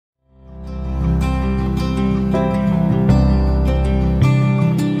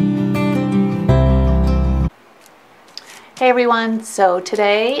everyone, so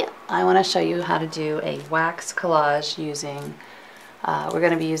today I want to show you how to do a wax collage using, we're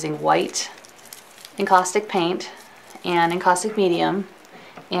going to be using white encaustic paint and encaustic medium,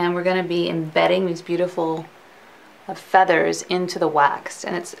 and we're going to be embedding these beautiful feathers into the wax.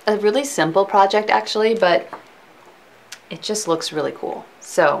 And it's a really simple project actually, but it just looks really cool.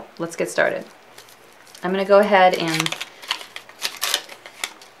 So let's get started. I'm going to go ahead and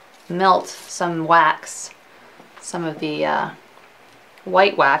melt some wax, some of the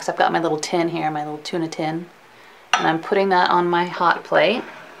white wax. I've got my little tin here, my little tuna tin, and I'm putting that on my hot plate.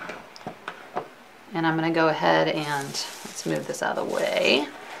 And I'm going to go ahead and, let's move this out of the way,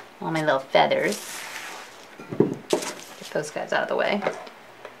 all my little feathers. Get those guys out of the way.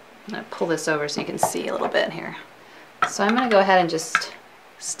 I'm going to pull this over so you can see a little bit here. So I'm going to go ahead and just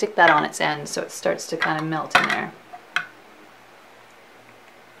stick that on its end so it starts to kind of melt in there.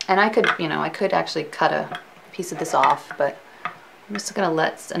 And I could, I could actually cut a piece of this off, but I'm just going to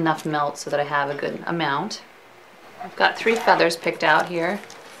let enough melt so that I have a good amount. I've got 3 feathers picked out here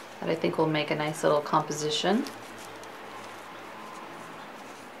that I think will make a nice little composition.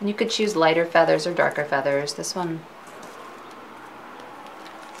 And you could choose lighter feathers or darker feathers. This one,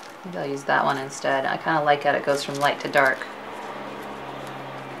 maybe I'll use that one instead. I kind of like how it goes from light to dark.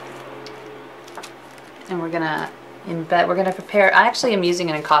 And we're gonna prepare, I actually am using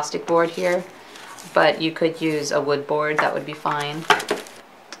an encaustic board here, but you could use a wood board, that would be fine.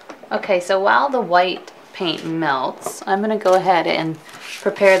 Okay, so while the white paint melts, I'm gonna go ahead and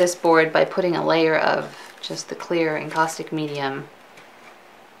prepare this board by putting a layer of just the clear encaustic medium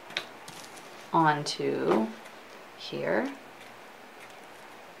onto here.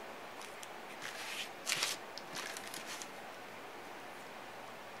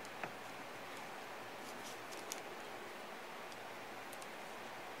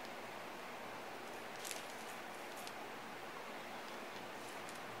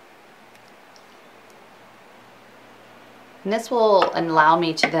 And this will allow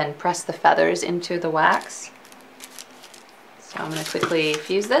me to then press the feathers into the wax. So I'm going to quickly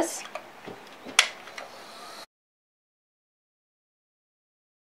fuse this.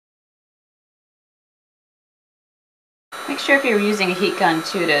 Make sure if you're using a heat gun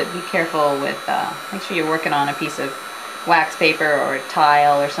too to be careful with, make sure you're working on a piece of wax paper or a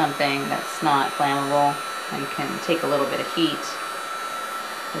tile or something that's not flammable and can take a little bit of heat.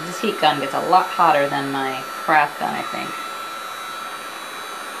 This heat gun gets a lot hotter than my craft gun, I think.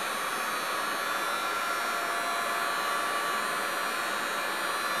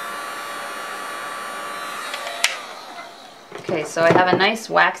 Okay, so I have a nice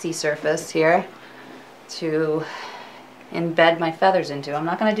waxy surface here to embed my feathers into. I'm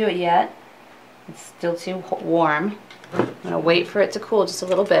not going to do it yet. It's still too warm. I'm going to wait for it to cool just a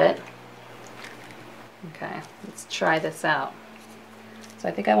little bit. Okay, let's try this out. So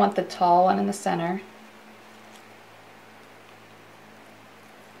I think I want the tall one in the center.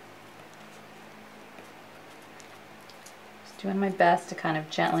 Just doing my best to kind of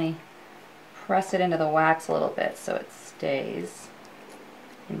gently press it into the wax a little bit so it stays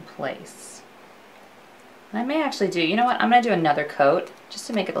in place. And I may actually do, you know what, I'm going to do another coat just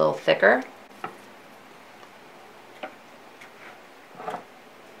to make it a little thicker.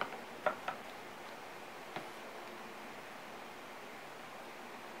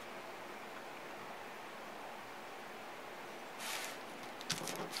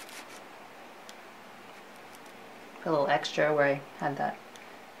 Put a little extra where I had that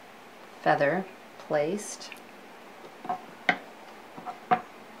feather placed.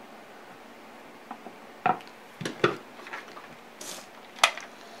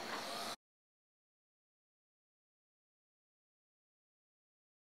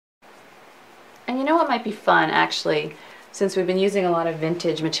 And you know what might be fun actually, since we've been using a lot of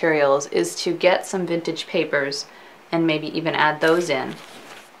vintage materials, is to get some vintage papers and maybe even add those in.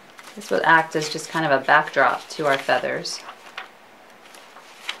 This will act as just kind of a backdrop to our feathers.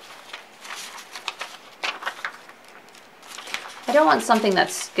 I don't want something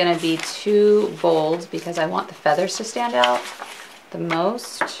that's going to be too bold because I want the feathers to stand out the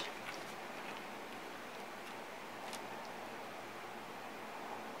most.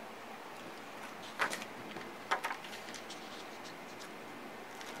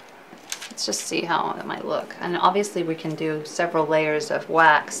 Let's just see how it might look. And obviously we can do several layers of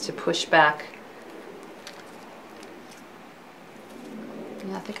wax to push back.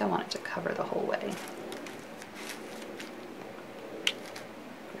 Yeah, I think I want it to cover the whole way.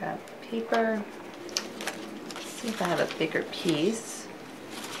 Grab paper. Let's see if I have a bigger piece.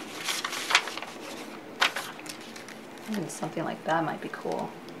 Even something like that might be cool.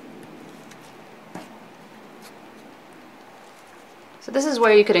 So this is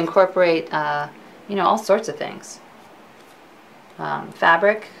where you could incorporate, you know, all sorts of things.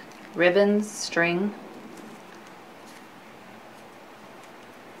 Fabric, ribbons, string.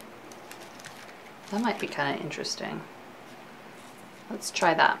 That might be kind of interesting. Let's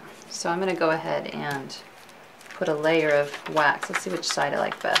try that. So I'm going to go ahead and put a layer of wax. Let's see which side I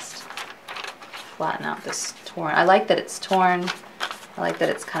like best. Flatten out this torn. I like that it's torn. I like that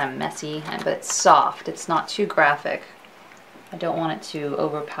it's kind of messy, but it's soft. It's not too graphic. I don't want it to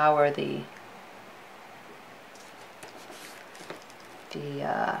overpower the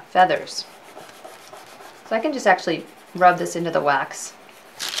feathers. So I can just actually rub this into the wax.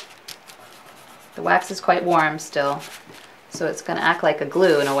 The wax is quite warm still, so it's going to act like a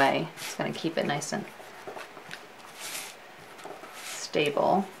glue in a way. It's going to keep it nice and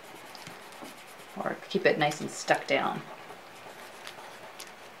stable, or keep it nice and stuck down.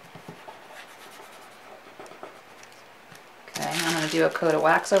 Okay, I'm going to do a coat of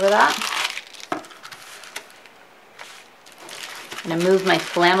wax over that. I'm going to move my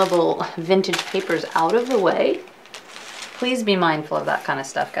flammable vintage papers out of the way. Please be mindful of that kind of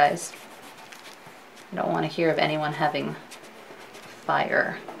stuff, guys. I don't want to hear of anyone having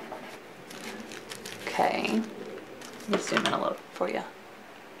fire. Okay, let me zoom in a little for you.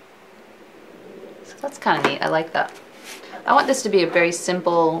 So that's kind of neat. I like that. I want this to be a very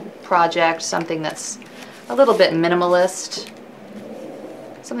simple project, something that's a little bit minimalist,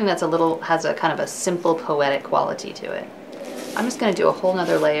 something that's has a kind of a simple poetic quality to it. I'm just going to do a whole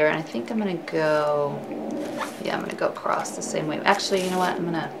nother layer, and I think I'm going to go, yeah, I'm going to go across the same way. Actually, you know what?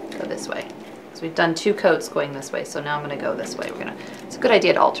 I'm going to go this way. So we've done 2 coats going this way, so now I'm going to go this way. It's a good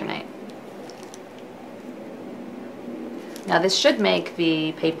idea to alternate. Now this should make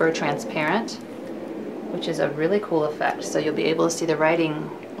the paper transparent, which is a really cool effect. So you'll be able to see the writing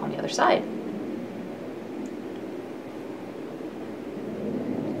on the other side.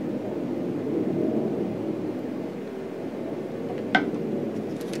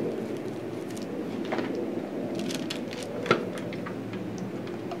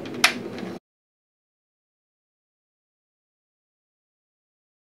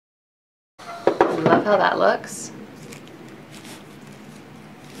 Love how that looks.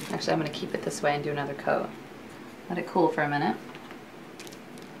 Actually, I'm going to keep it this way and do another coat. Let it cool for a minute.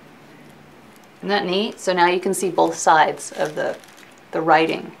 Isn't that neat? So now you can see both sides of the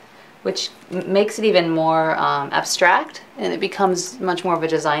writing, which makes it even more abstract, and it becomes much more of a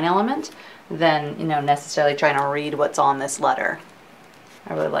design element than, you know, necessarily trying to read what's on this letter.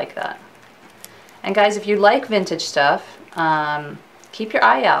 I really like that. And guys, if you like vintage stuff, keep your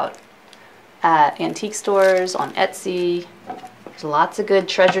eye out at antique stores, on Etsy. There's lots of good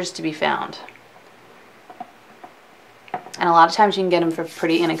treasures to be found. And a lot of times you can get them for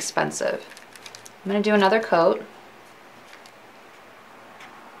pretty inexpensive. I'm going to do another coat.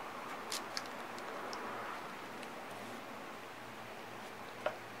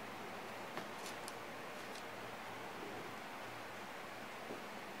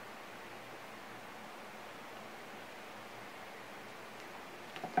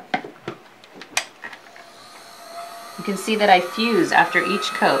 You can see that I fuse after each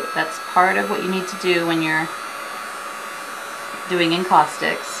coat. That's part of what you need to do when you're doing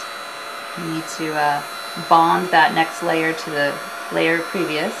encaustics. You need to bond that next layer to the layer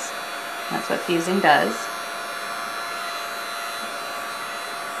previous. That's what fusing does.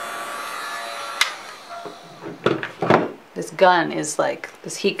 This gun is like,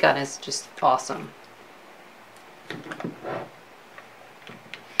 this heat gun is just awesome.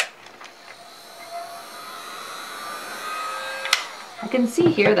 I can see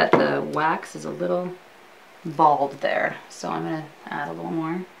here that the wax is a little bald there, so I'm going to add a little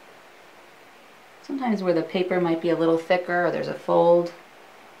more. Sometimes where the paper might be a little thicker or there's a fold,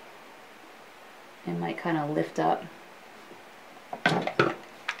 it might kind of lift up.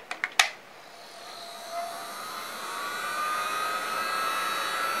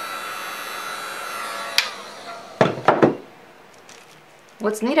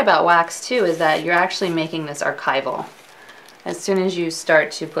 What's neat about wax too is that you're actually making this archival. As soon as you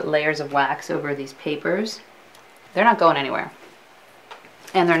start to put layers of wax over these papers, they're not going anywhere.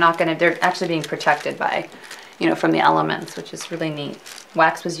 And they're actually being protected by, you know, from the elements, which is really neat.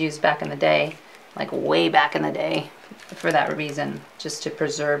 Wax was used back in the day, like way back in the day, for that reason, just to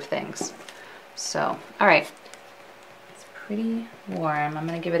preserve things. So, all right, it's pretty warm. I'm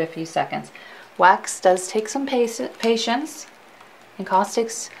going to give it a few seconds. Wax does take some patience.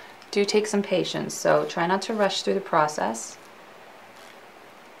 Encaustics do take some patience, so try not to rush through the process.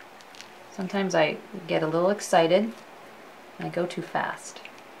 Sometimes I get a little excited and I go too fast.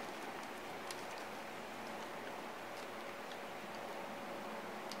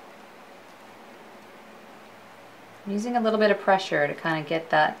 I'm using a little bit of pressure to kind of get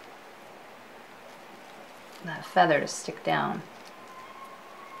that feather to stick down.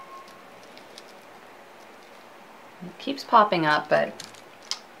 It keeps popping up, but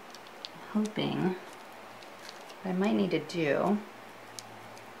I'm hoping what I might need to do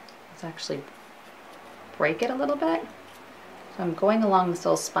is actually break it a little bit. So I'm going along this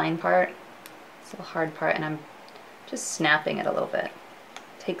little spine part, this little hard part, and I'm just snapping it a little bit.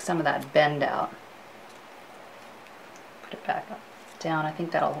 Take some of that bend out. Put it back up, down. I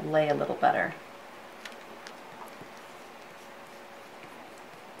think that'll lay a little better.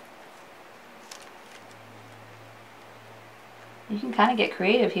 You can kind of get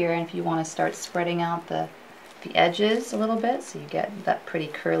creative here, and if you want to start spreading out the edges a little bit so you get that pretty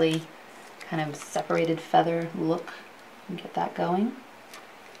curly kind of separated feather look, and get that going.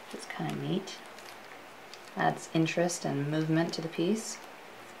 It's kind of neat. Adds interest and movement to the piece.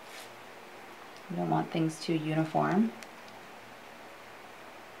 You don't want things too uniform.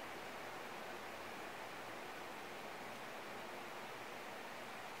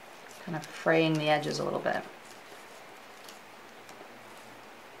 Kind of fraying the edges a little bit.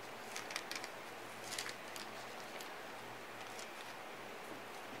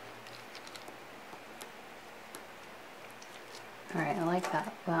 Alright, I like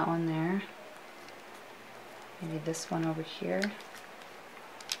that one there. Maybe this one over here.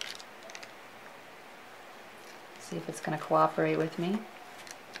 See if it's going to cooperate with me.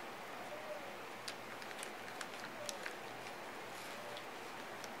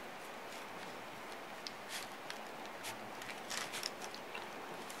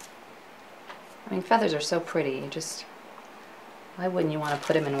 I mean, feathers are so pretty. You just, why wouldn't you want to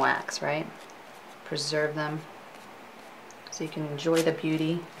put them in wax, right? Preserve them so you can enjoy the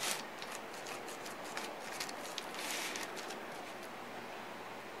beauty.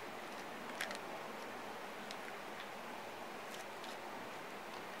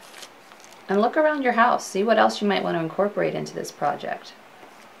 And look around your house. See what else you might want to incorporate into this project.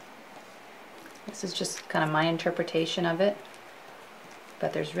 This is just kind of my interpretation of it,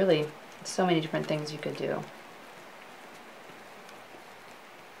 but there's really so many different things you could do.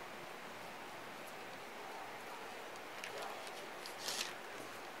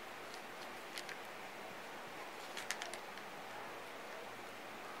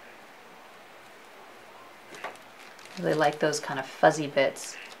 Really like those kind of fuzzy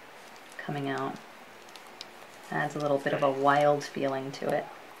bits coming out. Adds a little bit of a wild feeling to it.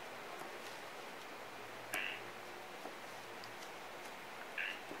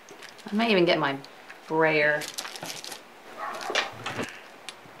 I might even get my brayer.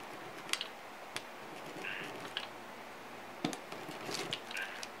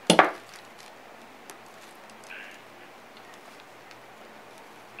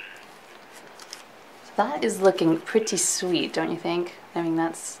 That is looking pretty sweet, don't you think? I mean,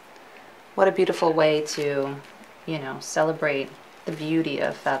 that's, what a beautiful way to, you know, celebrate the beauty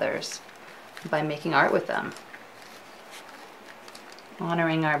of feathers by making art with them.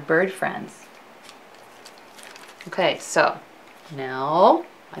 Honoring our bird friends. Okay, so now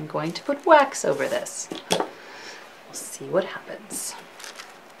I'm going to put wax over this. We'll see what happens.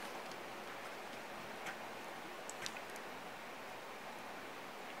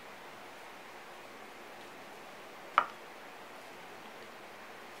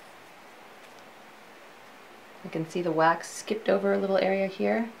 I can see the wax skipped over a little area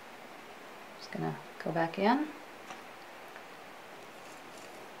here. Just gonna go back in.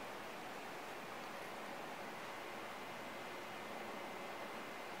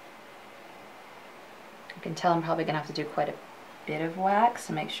 I can tell I'm probably gonna have to do quite a bit of wax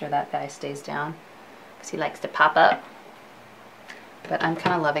to make sure that guy stays down because he likes to pop up. But I'm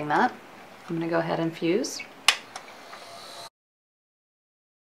kind of loving that. I'm gonna go ahead and fuse.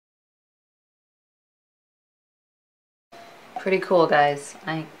 Pretty cool, guys.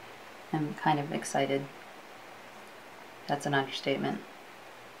 I am kind of excited. That's an understatement.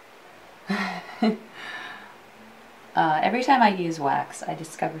 Every time I use wax, I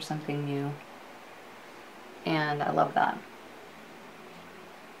discover something new, and I love that.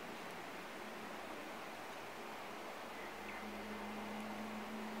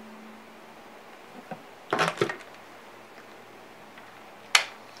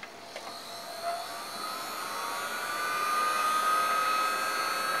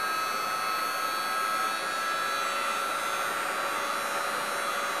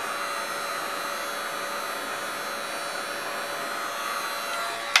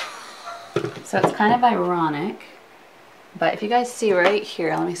 So it's kind of ironic, but if you guys see right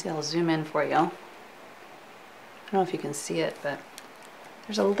here, let me see, I'll zoom in for you. I don't know if you can see it, but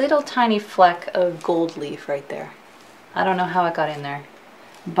there's a little tiny fleck of gold leaf right there. I don't know how it got in there,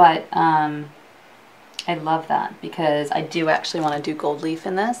 but I love that because I do actually want to do gold leaf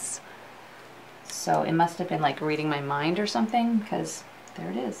in this. So it must have been like reading my mind or something, because there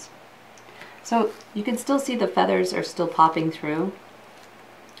it is. So you can still see the feathers are still popping through,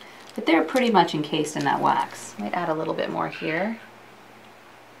 but they're pretty much encased in that wax. Might add a little bit more here.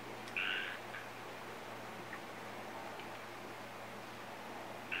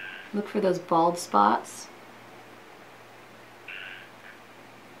 Look for those bald spots.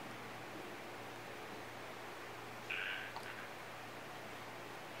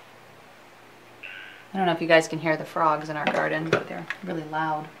 I don't know if you guys can hear the frogs in our garden, but they're really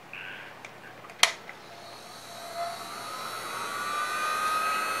loud.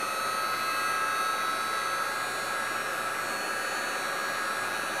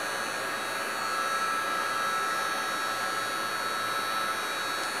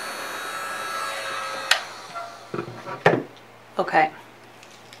 Okay,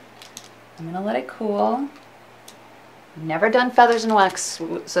 I'm gonna let it cool. Never done feathers and wax,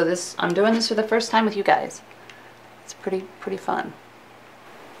 so I'm doing this for the first time with you guys. It's pretty fun.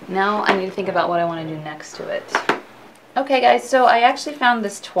 Now I need to think about what I want to do next to it. Okay guys, so I actually found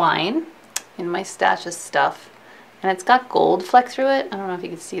this twine in my stash of stuff, and it's got gold fleck through it. I don't know if you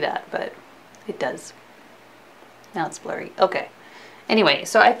can see that, but it does. Now it's blurry. Okay. Anyway,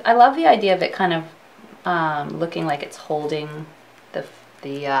 so I love the idea of it kind of looking like it's holding the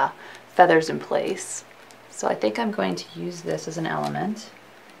feathers in place. So I think I'm going to use this as an element,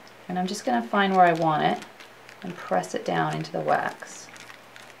 and I'm just going to find where I want it and press it down into the wax.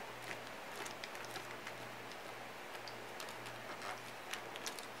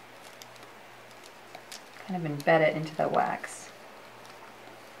 Kind of embed it into the wax.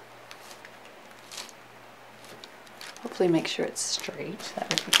 Hopefully make sure it's straight. That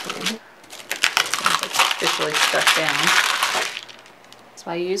would be good. It's officially stuck down. That's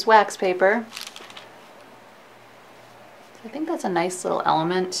why I use wax paper. I think that's a nice little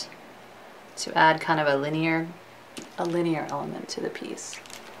element to add kind of a linear element to the piece.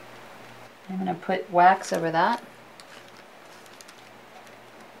 I'm going to put wax over that.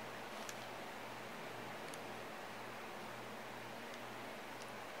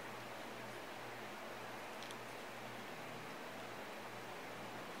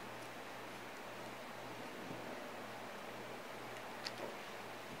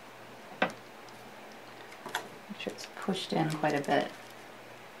 Make sure it's pushed in quite a bit.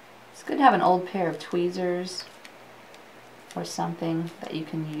 It's good to have an old pair of tweezers or something that you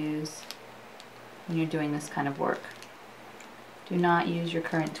can use when you're doing this kind of work. Do not use your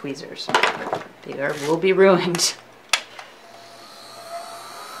current tweezers. They will be ruined.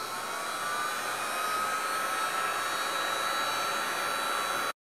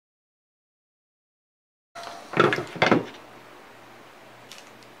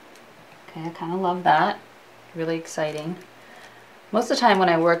 Okay, I kind of love that. Really exciting. Most of the time when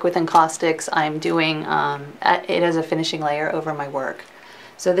I work with encaustics, I'm doing it as a finishing layer over my work.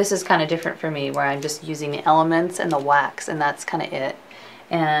 So this is kind of different for me, where I'm just using the elements and the wax, and that's kind of it.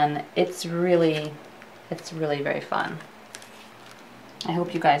 And it's really very fun. I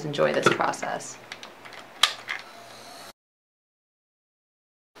hope you guys enjoy this process.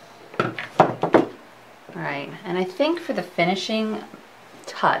 Alright, and I think for the finishing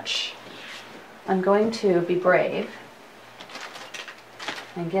touch, I'm going to be brave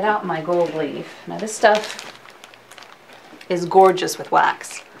and get out my gold leaf. Now this stuff is gorgeous with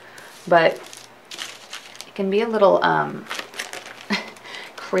wax, but it can be a little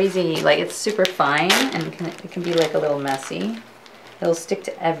crazy, like it's super fine, and it can be like a little messy. It'll stick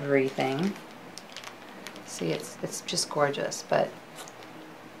to everything. See, it's just gorgeous, but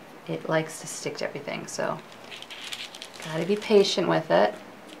it likes to stick to everything, so gotta be patient with it.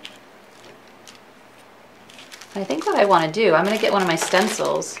 I think what I want to do, I'm going to get one of my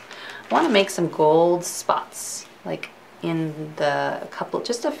stencils. I want to make some gold spots, like in the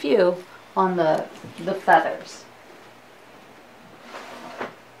just a few on the feathers.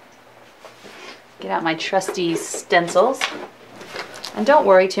 Get out my trusty stencils, and don't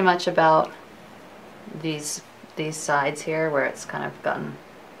worry too much about these sides here where it's kind of gotten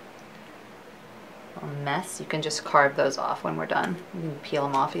a mess. You can just carve those off when we're done. You can peel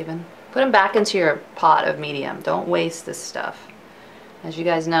them off even. Put them back into your pot of medium. Don't waste this stuff. As you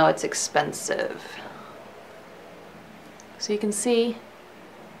guys know, it's expensive. So you can see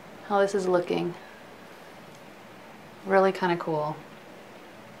how this is looking. Really kind of cool.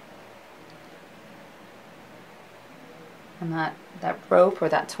 And that rope or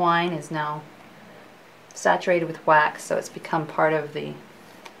that twine is now saturated with wax, so it's become part of the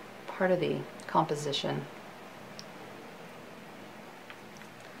composition.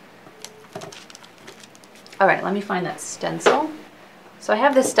 All right, let me find that stencil. So I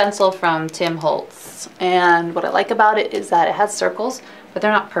have this stencil from Tim Holtz, and what I like about it is that it has circles, but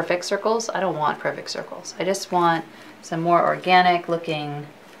they're not perfect circles. I don't want perfect circles. I just want some more organic looking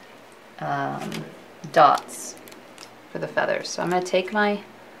dots for the feathers. So I'm going to take my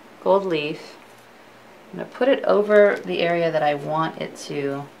gold leaf, I'm going to put it over the area that I want it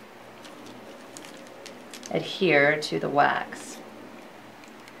to adhere to the wax.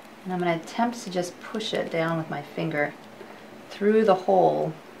 And I'm going to attempt to just push it down with my finger through the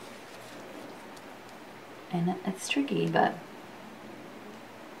hole. And it's tricky, but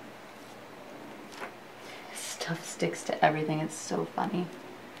stuff sticks to everything. It's so funny.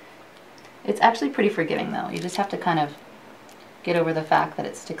 It's actually pretty forgiving though. You just have to kind of get over the fact that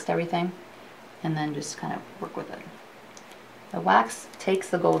it sticks to everything and then just kind of work with it. The wax takes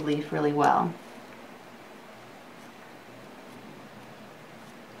the gold leaf really well.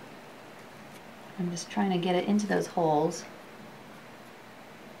 I'm just trying to get it into those holes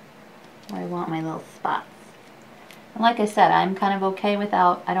where I want my little spots. And like I said, I'm kind of okay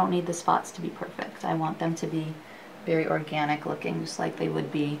without, I don't need the spots to be perfect. I want them to be very organic looking, just like they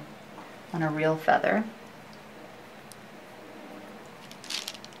would be on a real feather.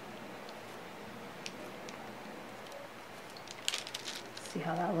 See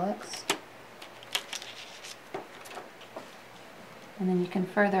how that looks. And then you can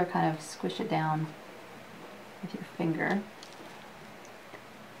further kind of squish it down with your finger.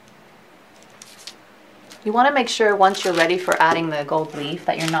 You want to make sure once you're ready for adding the gold leaf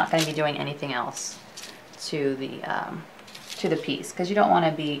that you're not going to be doing anything else to the piece, because you don't want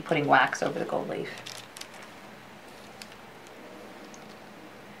to be putting wax over the gold leaf.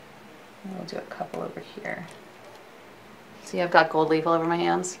 We'll do a couple over here. See, I've got gold leaf all over my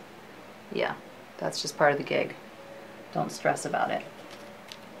hands. Yeah, that's just part of the gig. Don't stress about it.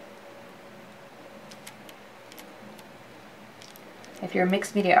 If you're a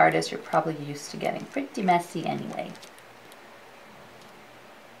mixed media artist, you're probably used to getting pretty messy anyway.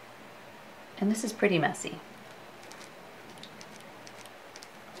 And this is pretty messy.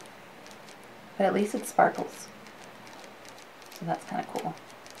 But at least it sparkles. So that's kind of cool.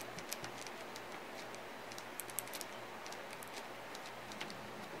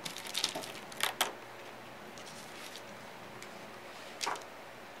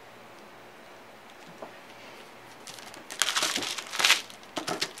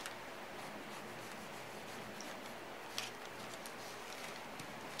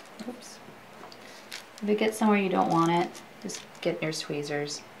 Oops. If it gets somewhere you don't want it, just get your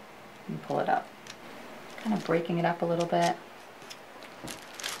tweezers and pull it up. Kind of breaking it up a little bit.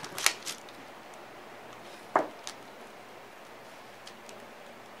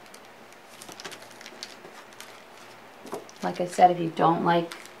 Like I said, if you don't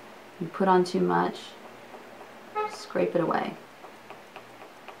like, you put on too much, scrape it away.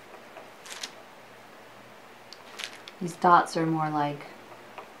 These dots are more like,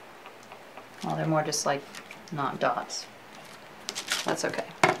 well, they're more just like not dots. That's okay.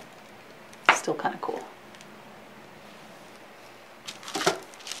 Still kind of cool.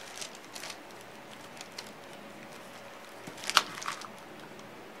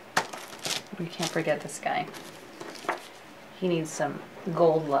 We can't forget this guy. He needs some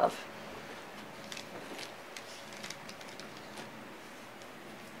gold love.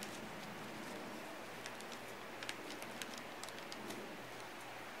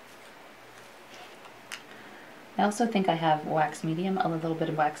 I also think I have wax medium, a little bit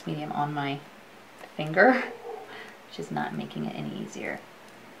of wax medium on my finger, which is not making it any easier.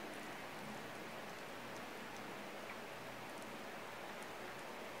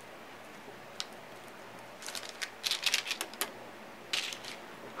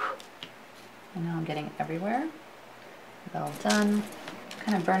 And now I'm getting it everywhere. Well done.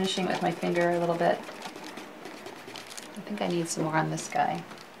 Kind of burnishing it with my finger a little bit. I think I need some more on this guy.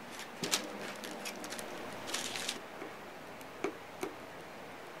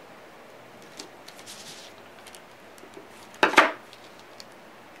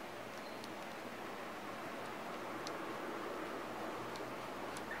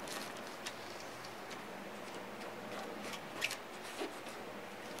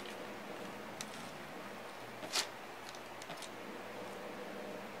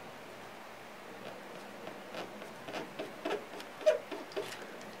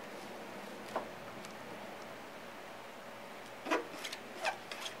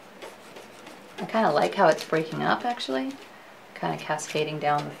 I kind of like how it's breaking up actually, kind of cascading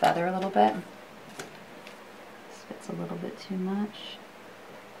down the feather a little bit. This fits a little bit too much.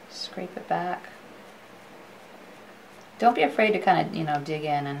 Scrape it back. Don't be afraid to kind of, dig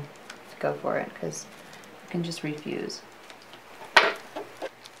in and go for it, because can just refuse.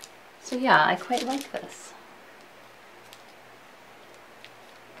 So yeah, I quite like this.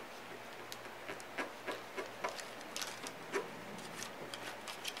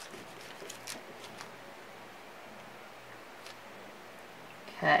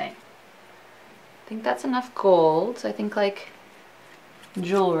 Okay, I think that's enough gold. I think like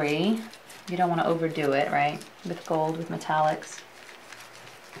jewelry, you don't want to overdo it, right? With gold, with metallics.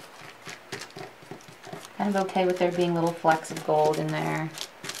 Kind of okay with there being little flecks of gold in there.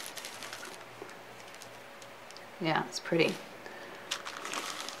 Yeah, it's pretty.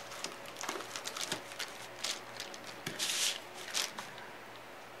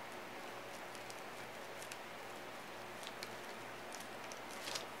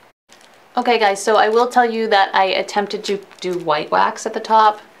 Okay guys, so I will tell you that I attempted to do white wax at the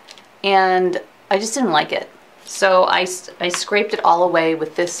top and I just didn't like it. So I scraped it all away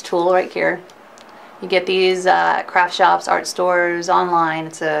with this tool right here. You get these craft shops, art stores, online.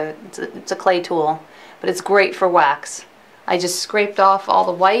 It's a clay tool, but it's great for wax. I just scraped off all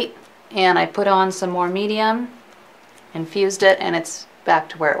the white and I put on some more medium, infused it, and it's back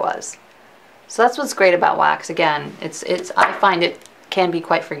to where it was. So that's what's great about wax. Again, I find it can be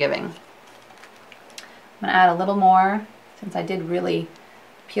quite forgiving. I'm going to add a little more since I did really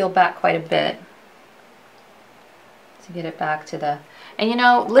peel back quite a bit to get it back to the, and you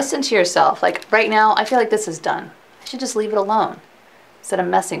know, listen to yourself. Like right now, I feel like this is done. I should just leave it alone instead of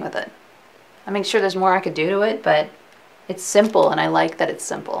messing with it. I make sure there's more I could do to it, but it's simple and I like that it's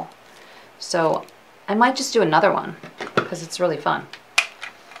simple. So I might just do another one because it's really fun.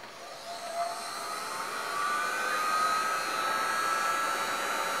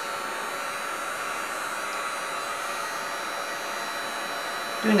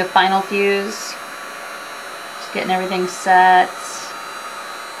 Doing the final fuse, just getting everything set.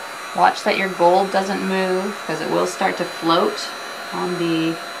 Watch that your gold doesn't move because it will start to float on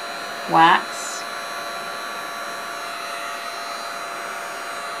the wax.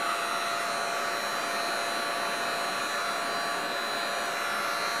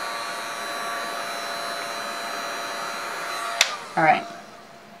 All right.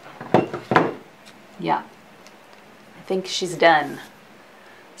 Yeah, I think she's done.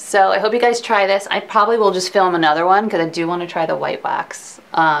 So I hope you guys try this. I probably will just film another one because I do want to try the white wax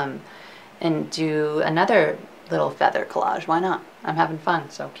and do another little feather collage. Why not? I'm having fun,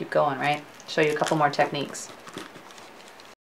 so keep going, right? Show you a couple more techniques.